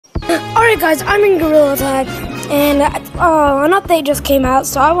Alright guys, I'm in Gorilla Tag, and an update just came out,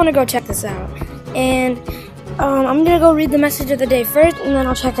 so I want to go check this out. And I'm going to go read the message of the day first, and then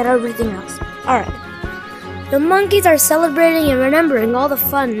I'll check out everything else. Alright. The monkeys are celebrating and remembering all the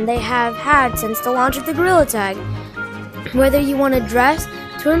fun they have had since the launch of the Gorilla Tag. Whether you want to dress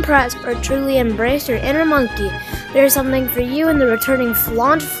to impress or truly embrace your inner monkey, there's something for you in the returning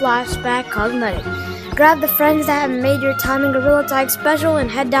launch flashback cosmetic. Grab the friends that have made your time in Gorilla Tag special and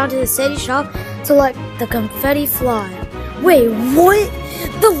head down to the city shop to let the confetti fly. Wait, what?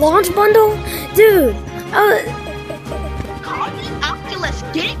 The launch bundle? Dude, Oculus,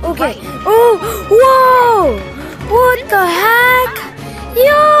 get it? okay. Oh, whoa! What the heck?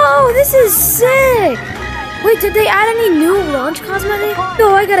 Yo, this is sick! Wait, did they add any new launch cosmetic?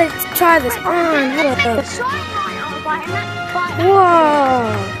 No, I gotta try this on. Hold up.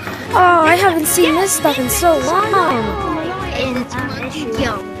 Whoa! Oh, I haven't seen this stuff in so long.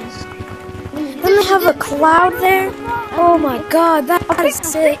 Then they have a cloud there. Oh my god, that is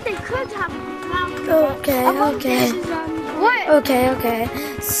sick. Okay.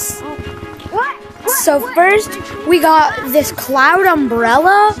 So first, we got this cloud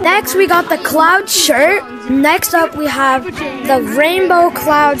umbrella. Next, we got the cloud shirt. Next up, we have the rainbow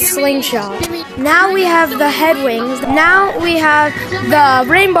cloud slingshot. Now we have the head wings. Now we have the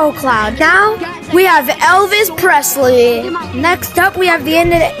rainbow cloud. Now we have Elvis Presley. Next up, we have the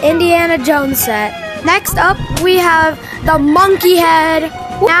Indiana Jones set. Next up, we have the monkey head.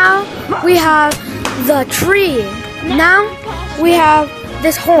 Now we have the tree. Now we have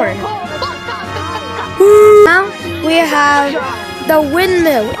this horn. Now we have the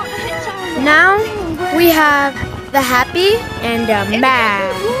windmill. Now we have the happy and the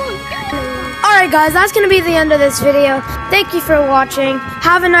mad. Alright guys, that's going to be the end of this video. Thank you for watching.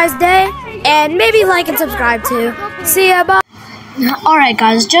 Have a nice day. And maybe like and subscribe too. See ya, bye. Alright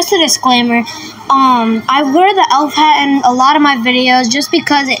guys, just a disclaimer. I wear the elf hat in a lot of my videos just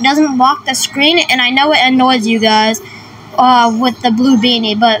because it doesn't block the screen. And I know it annoys you guys. With the blue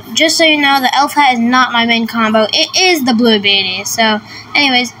beanie, but just so you know, the elf hat is not my main combo. It is the blue beanie. So,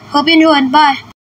 anyways, hope you enjoyed. Bye.